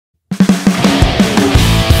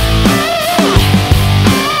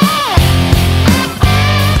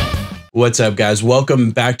What's up, guys?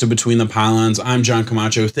 Welcome back to Between the Pylons. I'm John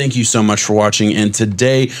Camacho. Thank you so much for watching. And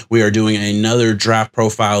today we are doing another draft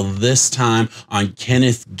profile, this time on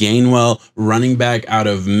Kenneth Gainwell, running back out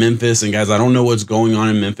of Memphis. And guys, I don't know what's going on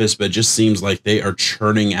in Memphis, but it just seems like they are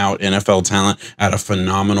churning out NFL talent at a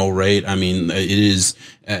phenomenal rate. I mean,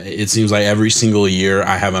 it seems like every single year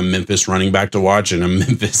I have a Memphis running back to watch and a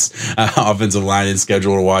Memphis offensive line and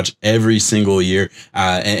schedule to watch every single year.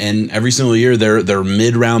 And every single year they're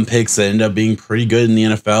mid-round picks that end up being pretty good in the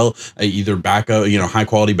NFL, either backup, high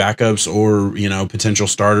quality backups, or, potential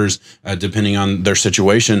starters, depending on their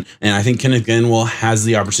situation. And I think Kenneth Gainwell has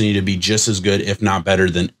the opportunity to be just as good, if not better,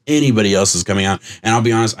 than anybody else is coming out. And I'll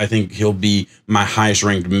be honest, I think he'll be my highest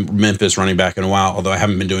ranked Memphis running back in a while, although I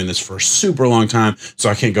haven't been doing this for a super long time, so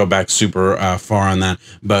I can't go back super far on that.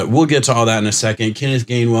 But we'll get to all that in a second. Kenneth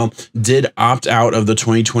Gainwell did opt out of the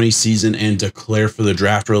 2020 season and declare for the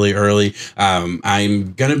draft really early.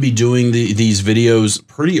 I'm going to be doing these videos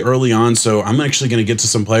pretty early on, so I'm actually going to get to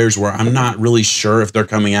some players where I'm not really sure if they're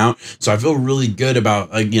coming out. So I feel really good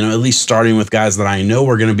about, at least starting with guys that I know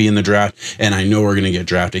are going to be in the draft and I know we're going to get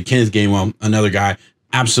drafted. Kenneth Gainwell, another guy,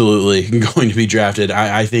 absolutely going to be drafted.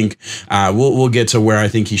 I think we'll get to where I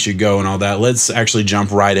think he should go and all that. Let's actually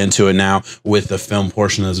jump right into it now with the film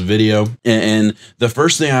portion of this video. And the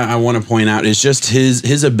first thing I want to point out is just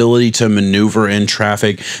his ability to maneuver in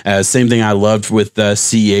traffic. Same thing I loved with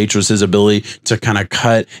CEH was his ability to kind of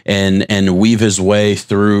cut and weave his way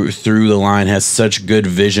through the line. Has such good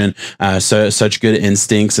vision, such good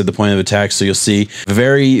instincts at the point of attack. So you'll see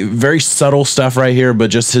very, very subtle stuff right here, but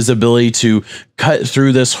just his ability to cut through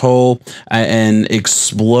this hole and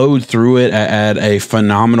explode through it at a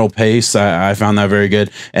phenomenal pace. I found that very good.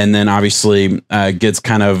 And then obviously gets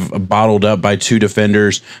kind of bottled up by two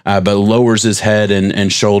defenders, but lowers his head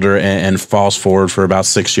and shoulder and falls forward for about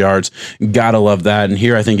 6 yards. Gotta love that. And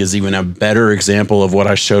here I think is even a better example of what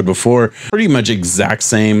I showed before. Pretty much exact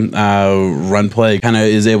same run play. Kind of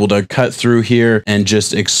is able to cut through here and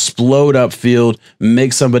just explode upfield,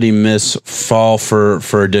 make somebody miss, fall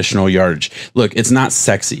for additional yardage. Look, it's not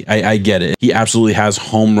sexy. I get it. He absolutely has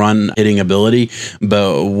home run hitting ability,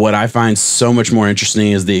 but what I find so much more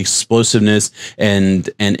interesting is the explosiveness and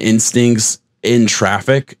instincts in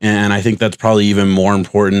traffic. And I think that's probably even more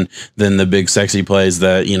important than the big sexy plays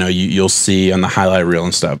that you'll see on the highlight reel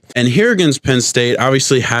and stuff. And here against Penn State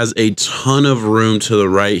obviously has a ton of room to the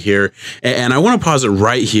right here, and I want to pause it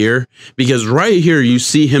right here because right here you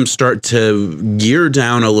see him start to gear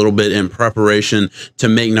down a little bit in preparation to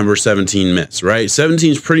make number 17 miss. Right,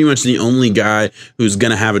 17 is pretty much the only guy who's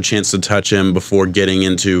going to have a chance to touch him before getting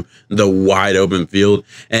into the wide open field.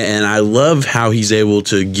 And I love how he's able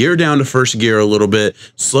to gear down to first gear a little bit,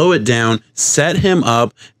 slow it down, set him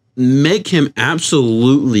up, make him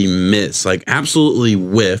absolutely miss, like absolutely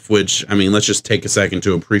whiff, which, I mean, let's just take a second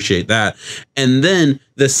to appreciate that. And then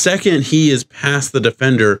the second he is past the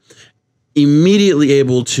defender, immediately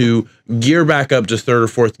able to gear back up to third or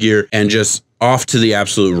fourth gear and just off to the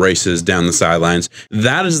absolute races down the sidelines.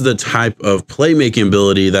 That is the type of playmaking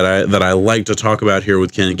ability that I like to talk about here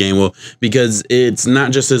with Kenneth Gainwell, because it's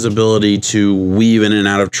not just his ability to weave in and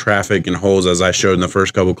out of traffic and holes, as I showed in the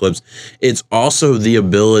first couple clips. It's also the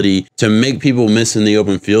ability to make people miss in the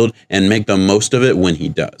open field and make the most of it when he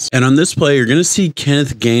does. And on this play, you're going to see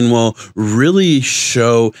Kenneth Gainwell really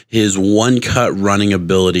show his one-cut running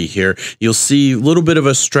ability here. You'll see a little bit of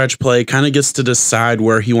a stretch play, kind of gets to decide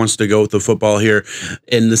where he wants to go with the football here.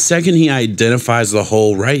 And the second he identifies the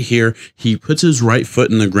hole right here, he puts his right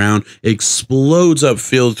foot in the ground, explodes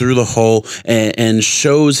upfield through the hole, and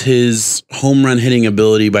shows his home run hitting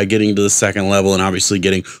ability by getting to the second level and obviously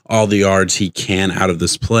getting all the yards he can out of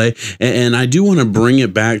this play. And I do want to bring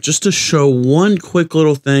it back just to show one quick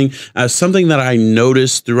little thing, something that I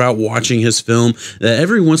noticed throughout watching his film, that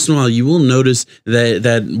every once in a while you will notice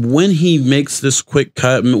that when he makes this quick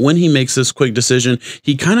cut, when he makes this quick decision,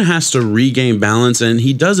 he kind of has to regain balance, and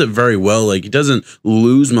he does it very well. Like, he doesn't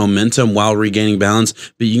lose momentum while regaining balance,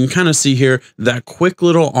 but you can kind of see here that quick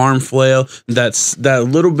little arm flail, that's that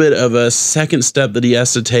little bit of a second step that he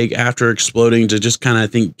has to take after exploding to just kind of, I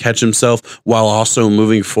think, catch himself while also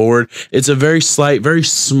moving forward. It's a very slight, very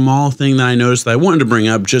small thing that I noticed that I wanted to bring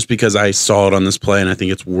up just because I saw it on this play and I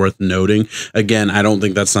think it's worth noting. Again, I don't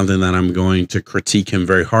think that's something that I'm going to critique him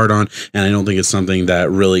very hard on, and I don't think it's something that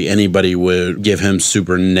really anybody would give him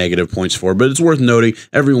super negative points for. for. But it's worth noting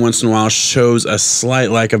every once in a while shows a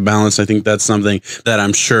slight lack of balance. I think that's something that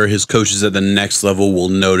I'm sure his coaches at the next level will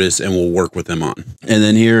notice and will work with him on. And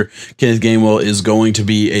then here, Kenneth Gainwell is going to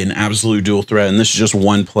be an absolute dual threat. And this is just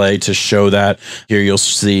one play to show that. Here you'll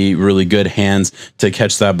see really good hands to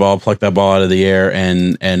catch that ball, pluck that ball out of the air.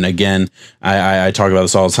 And again, I talk about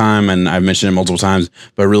this all the time, and I've mentioned it multiple times,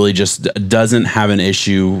 but really just doesn't have an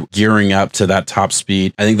issue gearing up to that top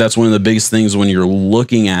speed. I think that's one of the biggest things when you're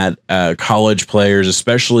looking at college players,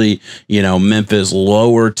 especially, you know, Memphis,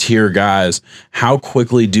 lower tier guys. How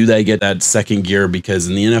quickly do they get that second gear? Because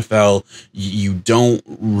in the NFL, you don't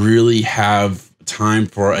really have time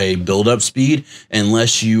for a build-up speed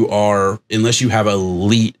unless you have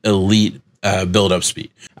elite build-up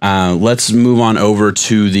speed. Let's move on over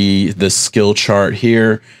to the skill chart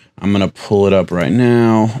here. I'm going to pull it up right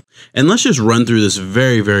now. And let's just run through this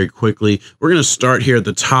very, very quickly. We're going to start here at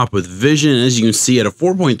the top with vision. As you can see, at a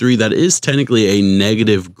 4.3, that is technically a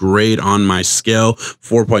negative grade on my scale.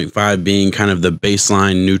 4.5 being kind of the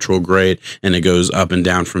baseline neutral grade, and it goes up and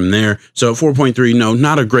down from there. So at 4.3, no,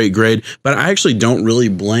 not a great grade, but I actually don't really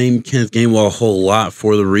blame Kenneth Gainwell a whole lot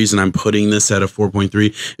for the reason I'm putting this at a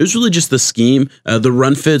 4.3. It was really just the scheme. The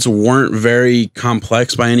run fits weren't very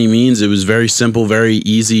complex by any means. It was very simple, very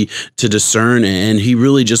easy to discern, and he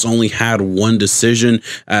really just only had one decision,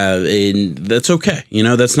 and that's okay. You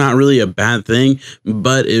know, that's not really a bad thing,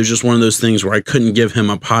 but it was just one of those things where I couldn't give him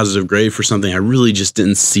a positive grade for something I really just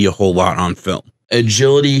didn't see a whole lot on film.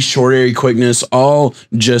 Agility, short area quickness, all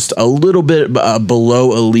just a little bit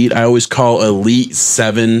below elite. I always call elite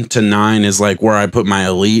 7 to 9 is like where I put my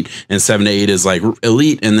elite, and 7 to 8 is like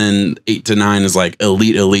elite, and then 8 to 9 is like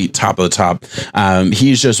elite, top of the top.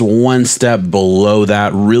 He's just one step below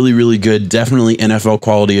that. Really, really good. Definitely NFL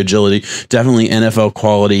quality agility. Definitely NFL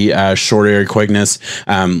quality short area quickness.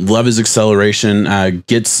 Love his acceleration.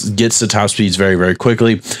 Gets to top speeds very, very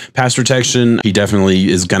quickly. Pass protection, he definitely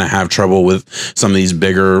is going to have trouble with some of these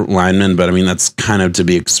bigger linemen, but I mean, that's kind of to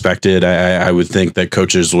be expected. I would think that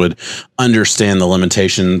coaches would understand the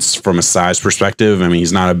limitations from a size perspective. I mean,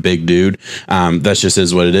 he's not a big dude. That's just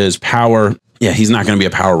is what it is. Power. Yeah, he's not going to be a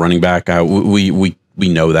power running back. We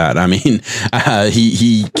know that. I mean,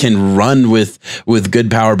 he can run with good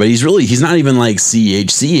power, but he's not even like CH.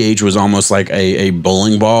 CH was almost like a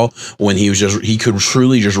bowling ball when he could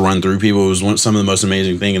truly just run through people. It was some of the most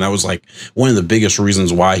amazing thing. And that was like one of the biggest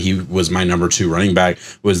reasons why he was my number 2 running back,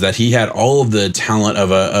 was that he had all of the talent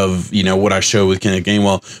of you know, what I showed with Kenneth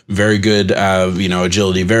Gainwell. Very good, you know,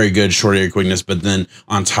 agility, very good short area quickness. But then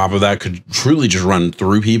on top of that, could truly just run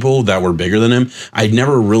through people that were bigger than him. I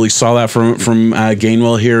never really saw that from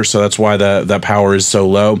Gainwell here, so that's why that power is so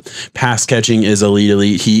low. Pass catching is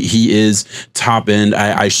elite. He is top end.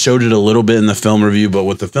 I showed it a little bit in the film review, but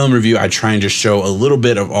with the film review, I try and just show a little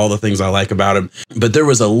bit of all the things I like about him. But there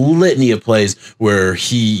was a litany of plays where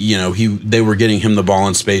they were getting him the ball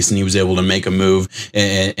in space, and he was able to make a move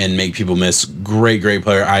and make people miss. Great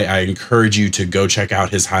player. I encourage you to go check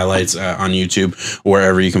out his highlights on YouTube,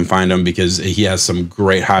 wherever you can find them, because he has some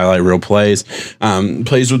great highlight reel plays.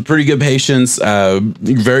 Plays with pretty good patience.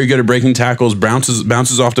 Very good at breaking tackles,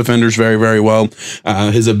 bounces off defenders very, very well.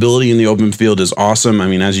 His ability in the open field is awesome. I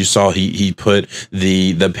mean, as you saw, he put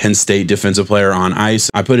the Penn State defensive player on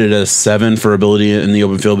ice. I put it at a 7 for ability in the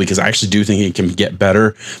open field, because I actually do think he can get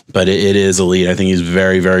better, but it is elite. I think he's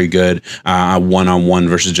very, very good one-on-one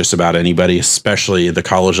versus just about anybody, especially at the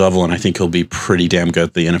college level, and I think he'll be pretty damn good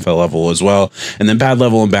at the NFL level as well. And then pad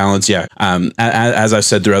level and balance, yeah. As I've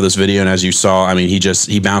said throughout this video, and as you saw, I mean,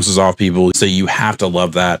 he bounces off people, so you have to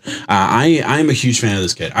love that. I'm a huge fan of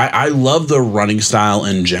this kid. I love the running style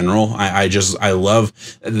in general. I love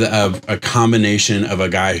a combination of a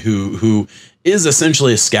guy who is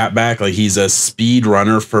essentially a scat back. Like, he's a speed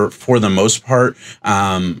runner for the most part.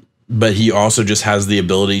 But he also just has the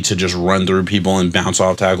ability to just run through people and bounce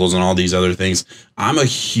off tackles and all these other things. I'm a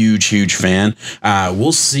huge fan.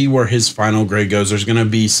 We'll see where his final grade goes. There's going to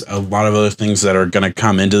be a lot of other things that are going to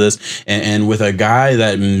come into this. And with a guy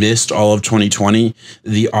that missed all of 2020,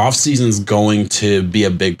 the offseason is going to be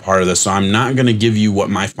a big part of this. So I'm not going to give you what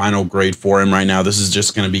my final grade for him right now. This is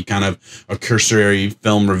just going to be kind of a cursory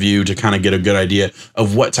film review to kind of get a good idea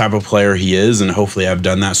of what type of player he is. And hopefully I've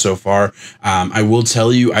done that so far. I will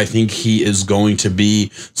tell you, I think he is going to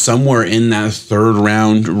be somewhere in that 3rd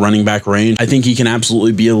round running back range. I think he can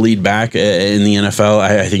absolutely be a lead back in the NFL.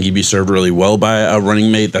 I think he'd be served really well by a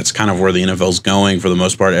running mate. That's kind of where the NFL's going for the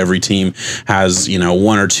most part. Every team has, you know,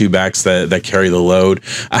 one or two backs that carry the load,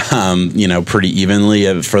 you know, pretty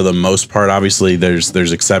evenly for the most part. Obviously,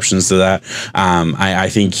 there's exceptions to that. I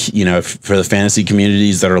think, you know, for the fantasy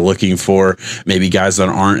communities that are looking for maybe guys that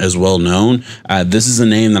aren't as well known, this is a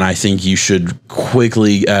name that I think you should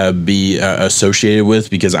quickly be associated with,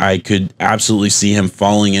 because I could absolutely see him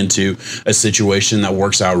falling into a situation that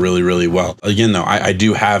works out really, really well. Again, though, I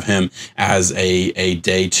do have him as a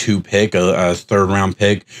day 2 pick, a third round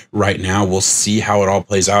pick right now. We'll see how it all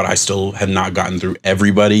plays out. I still have not gotten through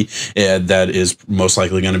everybody that is most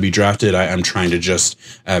likely going to be drafted. I'm trying to just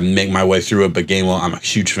make my way through it. But Gainwell, I'm a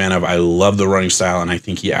huge fan of. I love the running style, and I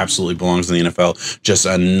think he absolutely belongs in the NFL. Just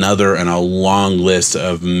another in a long list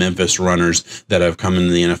of Memphis runners that have come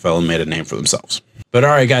into the NFL and made a name for themselves. But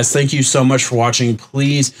all right, guys, thank you so much for watching.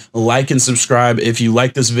 Please like and subscribe if you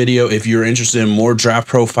like this video. If you're interested in more draft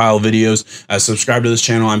profile videos, subscribe to this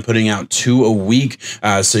channel. I'm putting out 2 a week,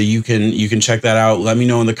 so you can check that out. Let me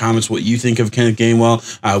know in the comments what you think of Kenneth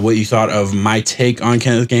Gainwell, what you thought of my take on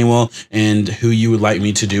Kenneth Gainwell, and who you would like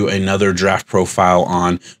me to do another draft profile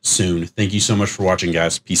on soon. Thank you so much for watching,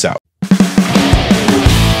 guys. Peace out.